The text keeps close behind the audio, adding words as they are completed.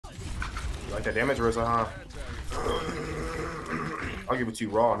Like that damage Rosa, huh? I'll give it to you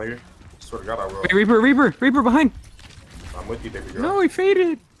raw, nigga. Swear to God, I will. Wait, Reaper behind. I'm with you, baby girl. No, he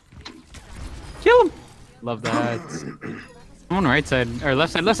faded. Kill him. Love that. I'm on the right side or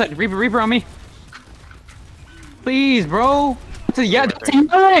left side. Reaper on me. Please, bro. Yeah,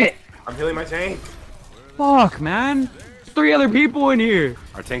 I'm healing my tank. Fuck, man. There's 3 other people in here.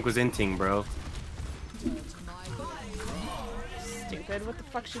 Our tank was in ting, bro. Stupid. What the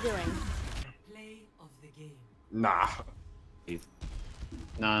fuck's she doing? Nah.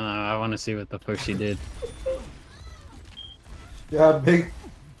 No, I want to see what the fuck she did. Yeah, big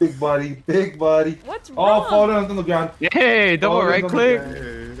body. What's Oh, wrong? fall down on the ground. Hey, double right click.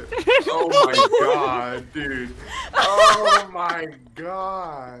 Oh my god, dude. Oh my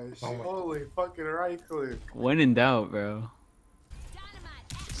gosh. Holy fucking right click. When in doubt, bro.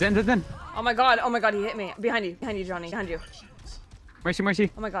 Zen. Oh my god, he hit me. Behind you, Johnny. Behind you.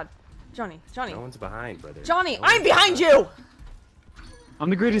 Mercy. Oh my god. Johnny. No one's behind, brother. Johnny, I'm behind you! I'm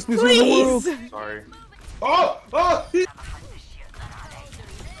the greatest loser in the world. Sorry. Oh!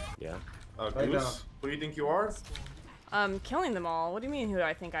 Yeah. Goose, who do you think you are? Killing them all. What do you mean, who do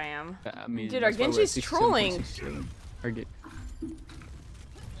I think I am? I mean, Dude, our Genji's trolling.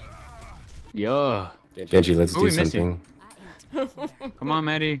 Yo. Genji, let's Who do we missing? something. Come on,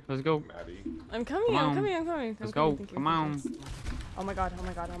 Maddie. Let's go. Maddie. I'm coming. Let's go. Come on. Oh my god.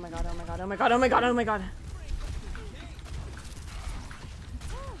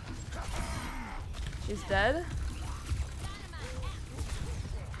 She's dead.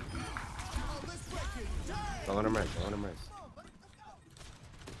 Don't let him rest. Oh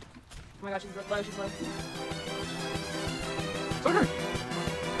my god, she's low.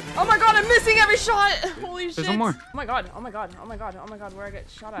 Oh my god, I'm missing every shot! Holy shit! There's one more. Oh my god. Where I get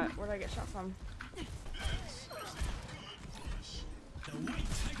shot at? Where did I get shot from?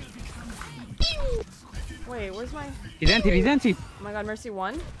 Wait, where's my... He's empty. Oh my god, Mercy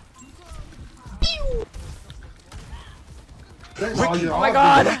won? Oh my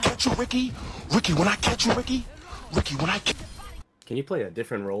god! When I catch you, Ricky, when I catch you, Ricky, when I catch... Can you play a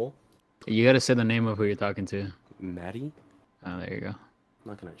different role? You gotta say the name of who you're talking to. Maddie? Oh, there you go. I'm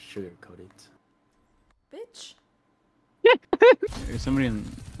not gonna sugarcoat it. Bitch. There's somebody in...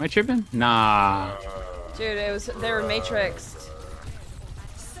 Am I tripping? Nah. Dude, they were matrixed.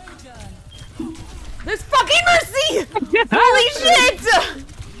 There's fucking Mercy! Holy shit!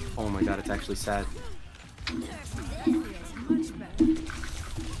 Oh my god, it's actually sad.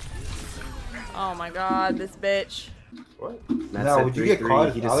 Oh my god, this bitch. What? Matt Now, said would you get 3-3.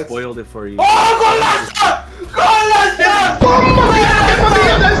 caught, He just Alex? spoiled it for you. Yeah,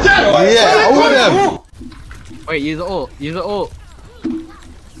 I would have. Wait, use the ult. Use the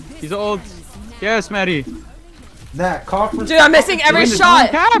ult. Yes, Maddie. Nah, conference. Dude, I'm missing every Win the shot!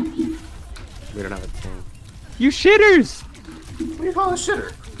 cap. We don't have a tank. You shitters. What do you call a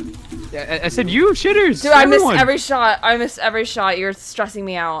shitter? Yeah, I said you shitters. Dude, I missed Everyone. every shot. You're stressing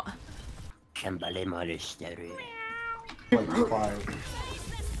me out.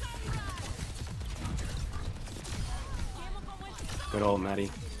 Good old Maddie.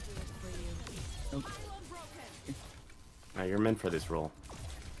 You're meant for this role.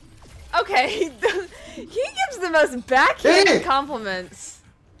 Okay, he gives the most backhanded compliments.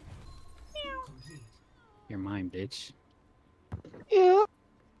 You're mine, bitch. Yeah.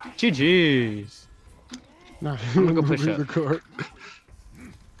 GG's. No, I'm gonna go push up.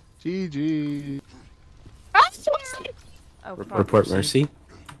 GG. Oh, fuck. Report Mercy.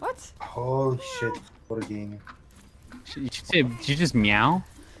 What? Holy shit! What a game. You should say, did you just meow?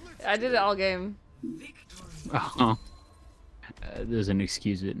 I did it all game. Oh. There's an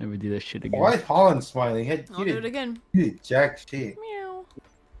excuse it. Never do that shit again. Why is Holland smiling? I'll do it again. You did jack shit. Meow.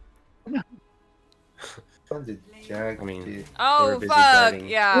 Jack I mean, shit. Oh, busy fuck. driving.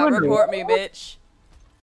 Yeah, report me, bitch.